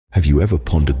Have you ever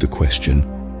pondered the question,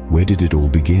 where did it all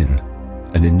begin?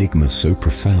 An enigma so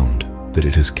profound that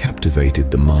it has captivated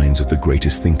the minds of the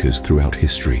greatest thinkers throughout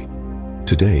history.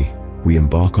 Today, we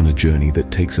embark on a journey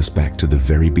that takes us back to the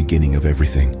very beginning of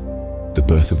everything, the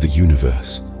birth of the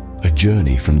universe, a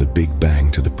journey from the Big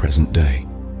Bang to the present day.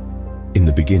 In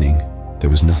the beginning, there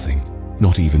was nothing,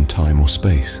 not even time or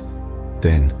space.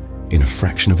 Then, in a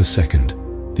fraction of a second,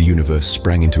 the universe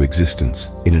sprang into existence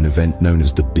in an event known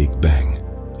as the Big Bang,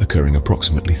 occurring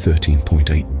approximately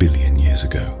 13.8 billion years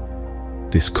ago.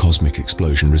 This cosmic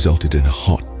explosion resulted in a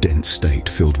hot, dense state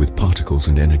filled with particles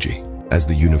and energy. As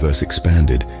the universe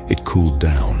expanded, it cooled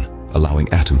down,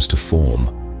 allowing atoms to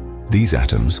form. These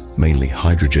atoms, mainly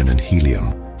hydrogen and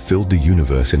helium, filled the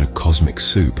universe in a cosmic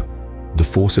soup. The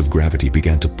force of gravity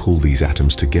began to pull these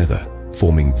atoms together,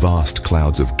 forming vast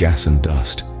clouds of gas and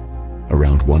dust.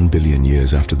 Around 1 billion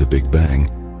years after the Big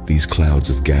Bang, these clouds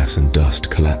of gas and dust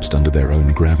collapsed under their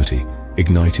own gravity,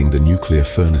 igniting the nuclear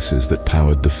furnaces that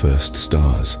powered the first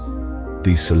stars.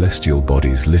 These celestial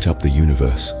bodies lit up the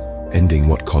universe, ending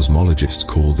what cosmologists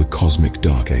call the Cosmic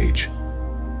Dark Age.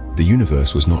 The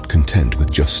universe was not content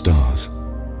with just stars.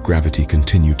 Gravity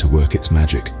continued to work its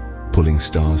magic, pulling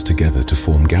stars together to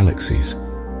form galaxies.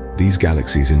 These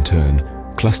galaxies, in turn,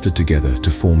 clustered together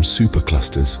to form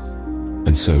superclusters.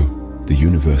 And so, the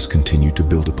universe continued to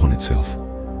build upon itself,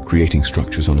 creating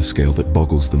structures on a scale that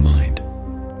boggles the mind.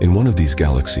 In one of these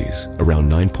galaxies, around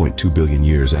 9.2 billion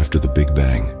years after the Big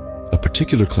Bang, a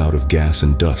particular cloud of gas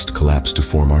and dust collapsed to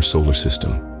form our solar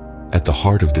system. At the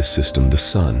heart of this system, the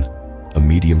Sun, a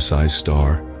medium-sized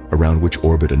star around which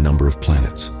orbit a number of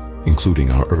planets,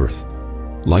 including our Earth.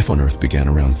 Life on Earth began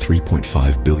around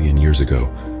 3.5 billion years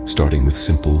ago, starting with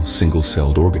simple,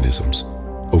 single-celled organisms.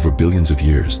 Over billions of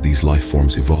years, these life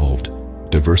forms evolved,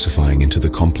 diversifying into the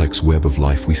complex web of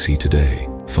life we see today.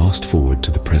 Fast forward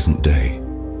to the present day,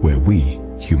 where we,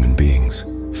 human beings,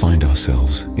 find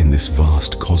ourselves in this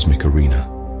vast cosmic arena.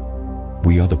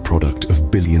 We are the product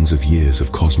of billions of years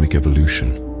of cosmic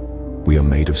evolution. We are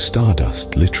made of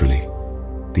stardust, literally.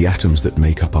 The atoms that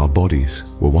make up our bodies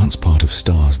were once part of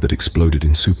stars that exploded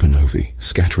in supernovae,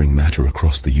 scattering matter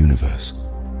across the universe.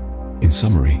 In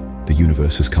summary, the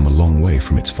universe has come a long way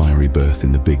from its fiery birth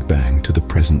in the Big Bang to the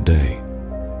present day.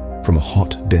 From a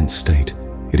hot, dense state,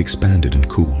 it expanded and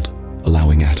cooled,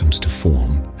 allowing atoms to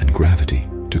form and gravity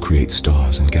to create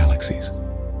stars and galaxies.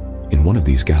 In one of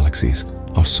these galaxies,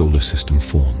 our solar system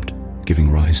formed,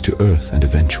 giving rise to Earth and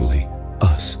eventually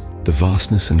us. The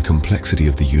vastness and complexity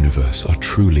of the universe are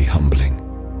truly humbling.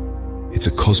 It's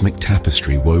a cosmic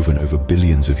tapestry woven over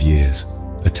billions of years,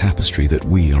 a tapestry that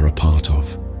we are a part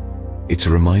of. It's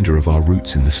a reminder of our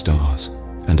roots in the stars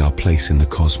and our place in the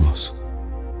cosmos.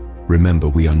 Remember,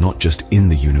 we are not just in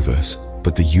the universe,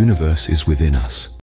 but the universe is within us.